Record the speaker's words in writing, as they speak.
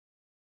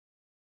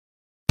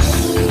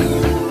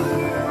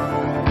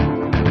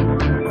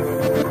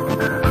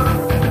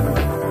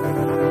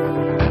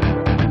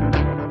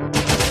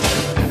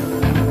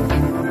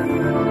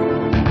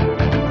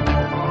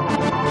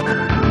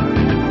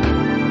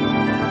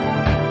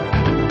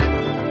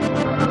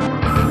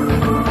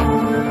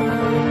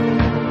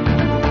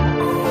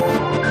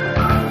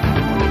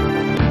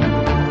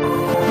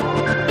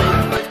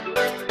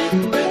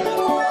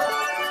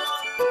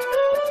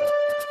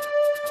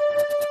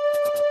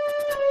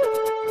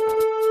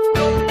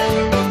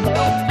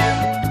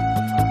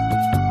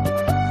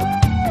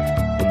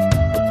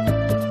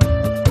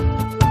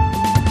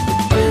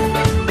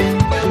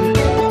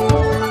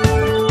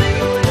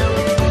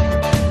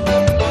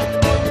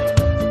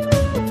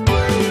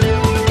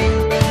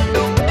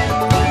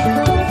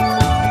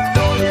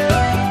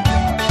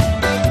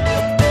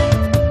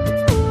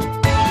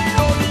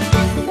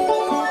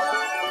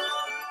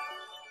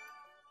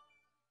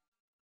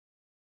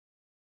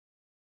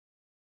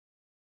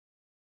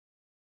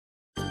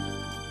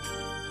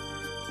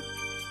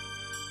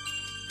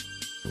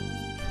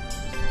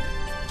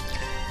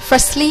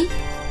Firstly,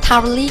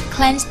 thoroughly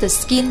cleanse the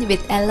skin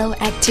with Aloe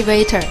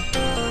activator.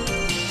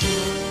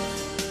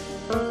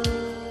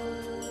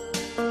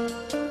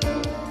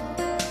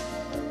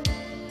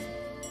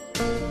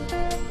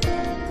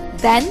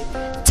 Then,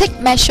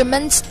 take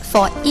measurements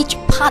for each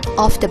part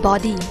of the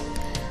body.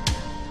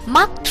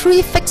 Mark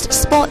 3 fixed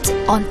spots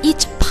on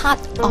each part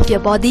of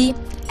your body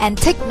and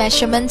take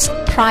measurements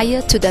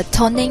prior to the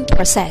toning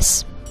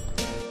process.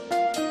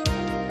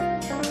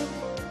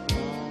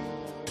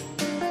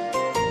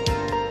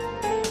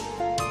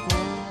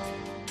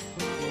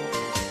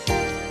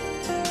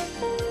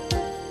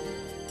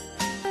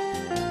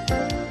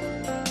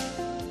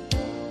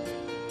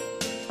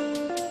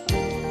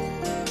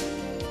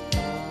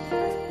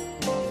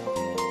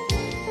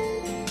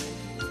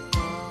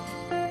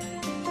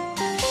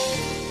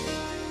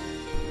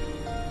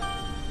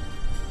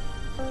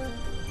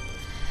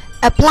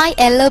 Apply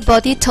Aloe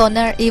body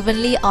toner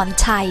evenly on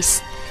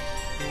thighs.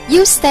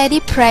 Use steady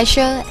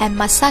pressure and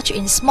massage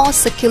in small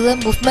circular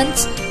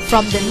movements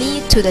from the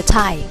knee to the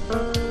thigh.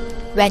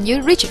 When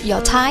you reach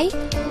your thigh,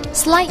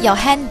 slide your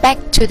hand back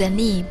to the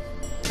knee.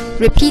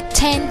 Repeat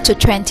 10 to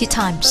 20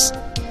 times.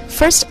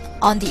 First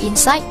on the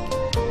inside,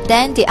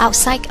 then the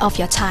outside of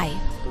your thigh.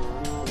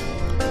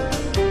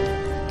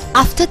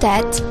 After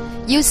that,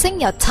 using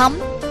your thumb,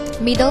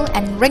 middle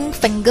and ring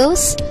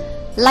fingers,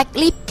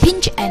 lightly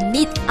pinch and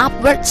knead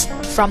upwards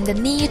from the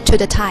knee to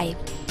the thigh.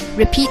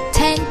 Repeat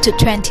 10 to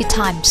 20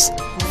 times,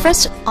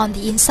 first on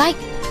the inside,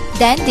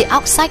 then the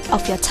outside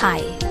of your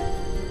thigh.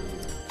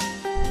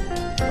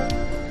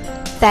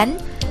 Then,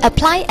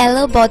 apply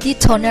Aloe body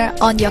toner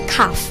on your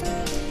calf.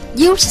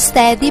 Use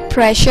steady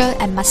pressure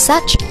and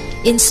massage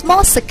in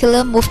small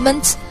circular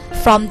movements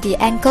from the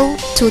ankle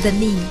to the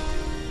knee.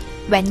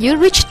 When you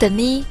reach the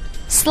knee,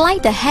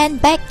 slide the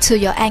hand back to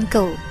your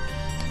ankle.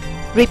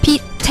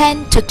 Repeat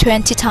 10 to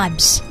 20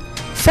 times,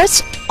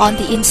 first on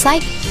the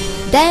inside,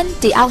 then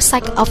the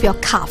outside of your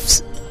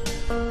calves.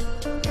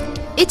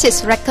 It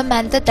is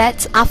recommended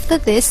that after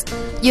this,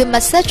 you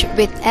massage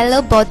with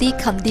Aloe body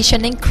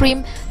conditioning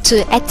cream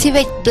to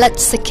activate blood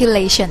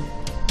circulation.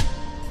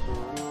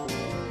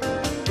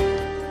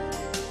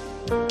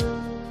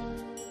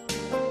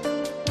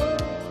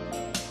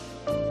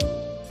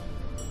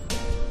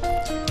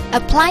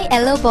 Apply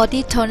Aloe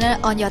body toner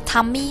on your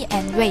tummy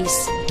and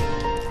waist.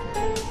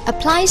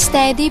 Apply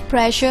steady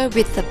pressure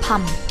with the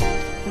palm.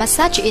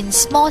 Massage in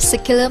small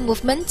circular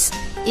movements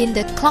in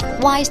the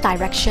clockwise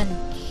direction.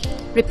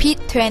 Repeat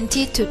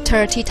 20 to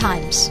 30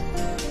 times.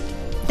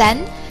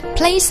 Then,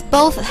 place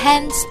both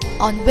hands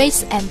on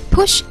waist and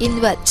push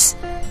inwards.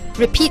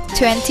 Repeat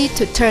 20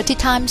 to 30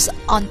 times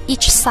on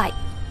each side.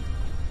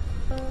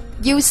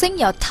 Using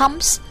your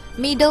thumbs,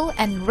 middle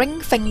and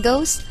ring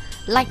fingers,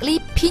 lightly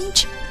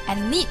pinch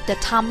and knead the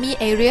tummy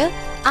area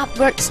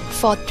upwards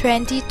for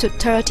 20 to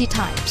 30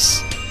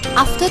 times.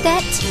 After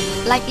that,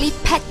 lightly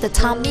pat the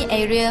tummy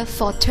area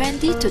for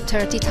 20 to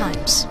 30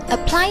 times.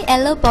 Apply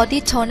Aloe body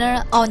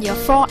toner on your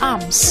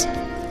forearms.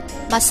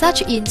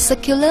 Massage in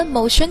circular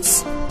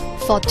motions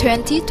for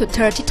 20 to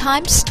 30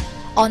 times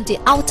on the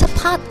outer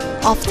part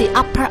of the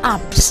upper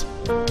arms.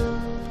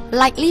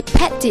 Lightly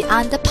pat the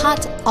under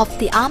part of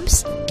the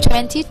arms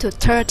 20 to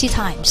 30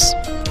 times.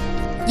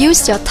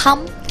 Use your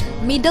thumb,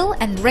 middle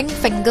and ring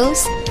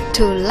fingers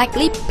to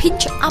lightly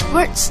pinch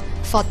upwards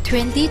for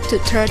 20 to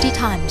 30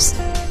 times.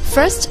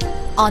 First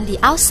on the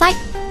outside,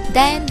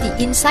 then the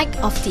inside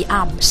of the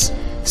arms.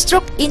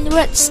 Stroke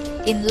inwards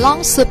in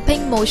long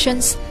sweeping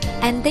motions,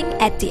 ending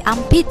at the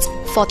armpit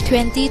for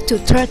 20 to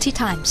 30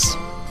 times.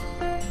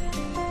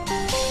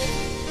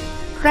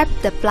 Wrap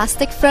the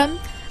plastic film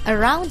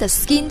around the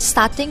skin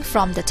starting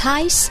from the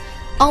thighs,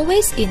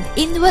 always in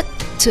inward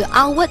to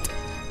outward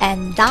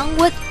and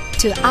downward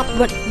to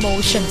upward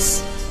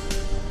motions.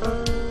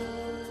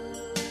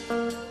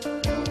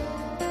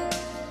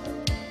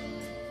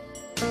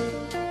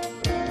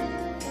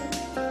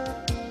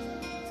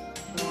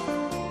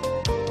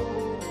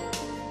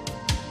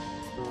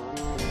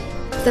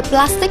 The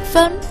plastic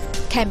film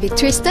can be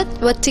twisted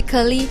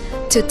vertically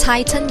to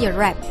tighten your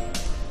wrap.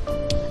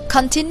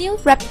 Continue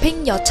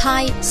wrapping your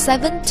tie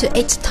 7 to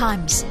 8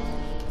 times.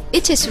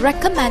 It is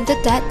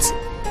recommended that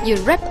you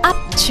wrap up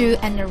to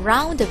and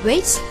around the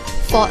waist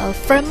for a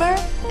firmer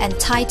and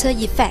tighter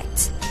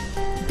effect.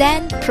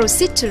 Then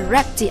proceed to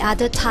wrap the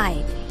other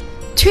tie.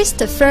 Twist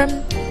the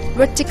film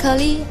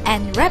vertically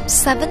and wrap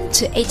 7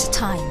 to 8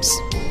 times.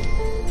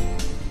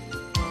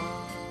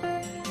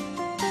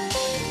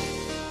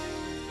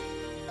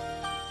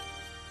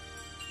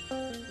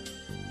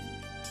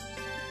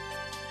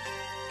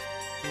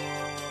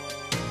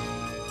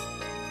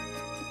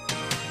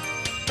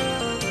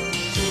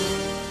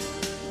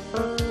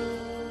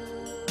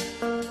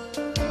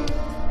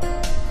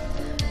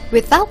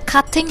 Without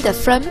cutting the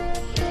film,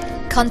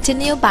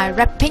 continue by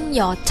wrapping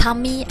your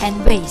tummy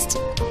and waist.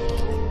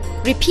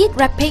 Repeat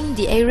wrapping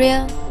the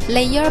area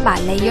layer by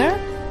layer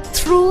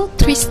through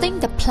twisting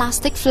the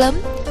plastic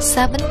film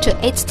 7 to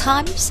 8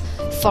 times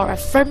for a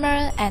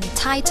firmer and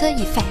tighter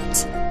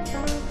effect.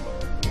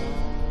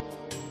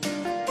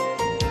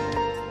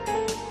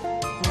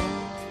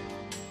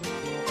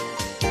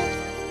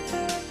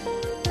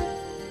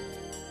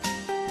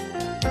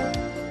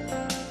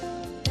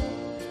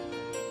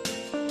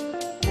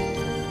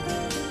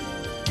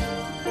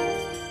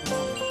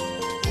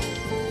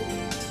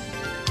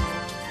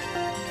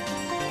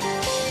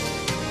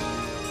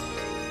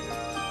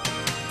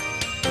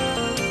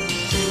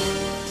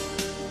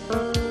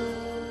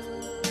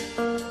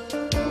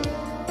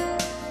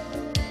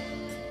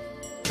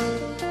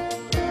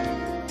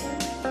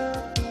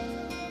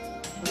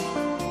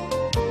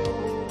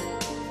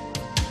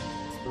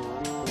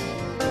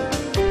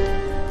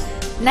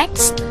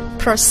 Next,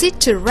 proceed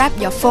to wrap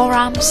your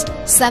forearms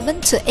 7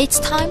 to 8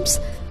 times,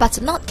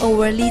 but not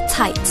overly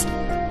tight.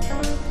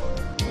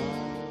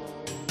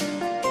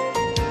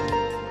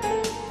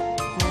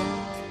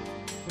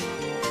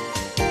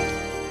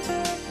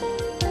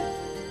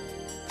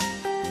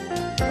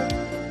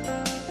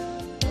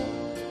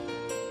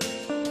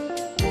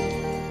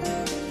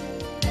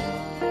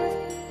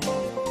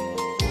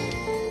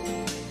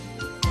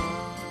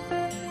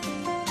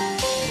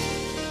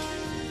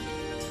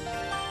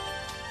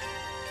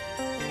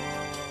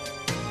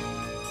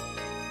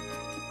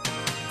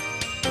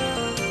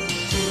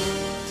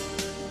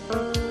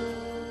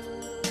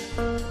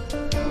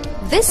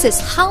 This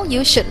is how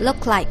you should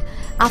look like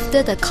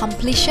after the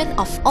completion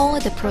of all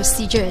the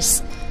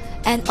procedures.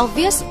 An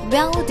obvious,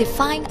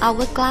 well-defined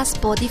hourglass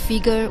body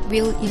figure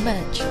will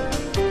emerge.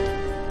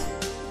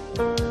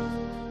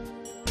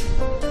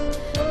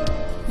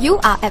 You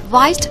are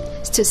advised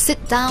to sit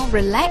down,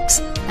 relax,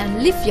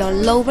 and lift your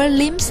lower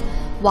limbs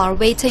while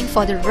waiting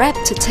for the wrap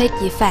to take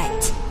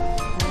effect.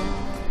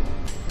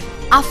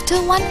 After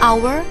 1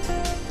 hour,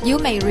 you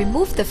may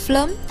remove the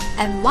film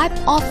and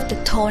wipe off the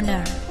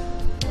toner.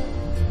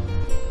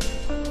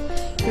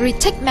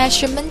 Retake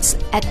measurements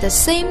at the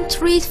same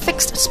 3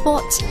 fixed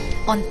spots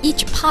on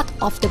each part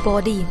of the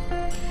body.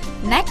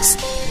 Next,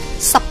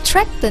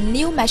 subtract the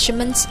new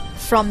measurements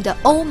from the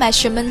old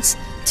measurements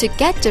to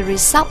get the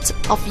result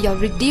of your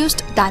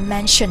reduced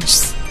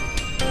dimensions.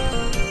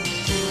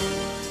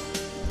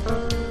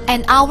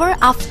 An hour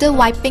after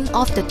wiping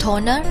off the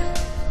toner,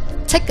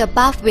 take a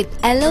bath with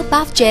aloe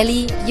bath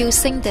jelly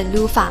using the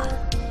loofah.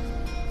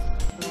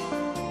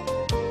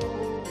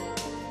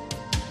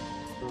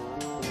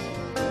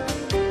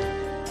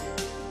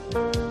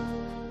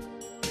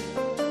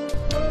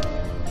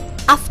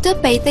 After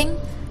bathing,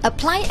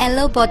 apply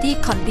Aloe body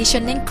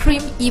conditioning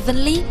cream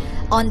evenly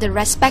on the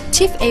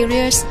respective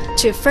areas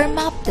to firm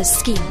up the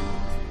skin.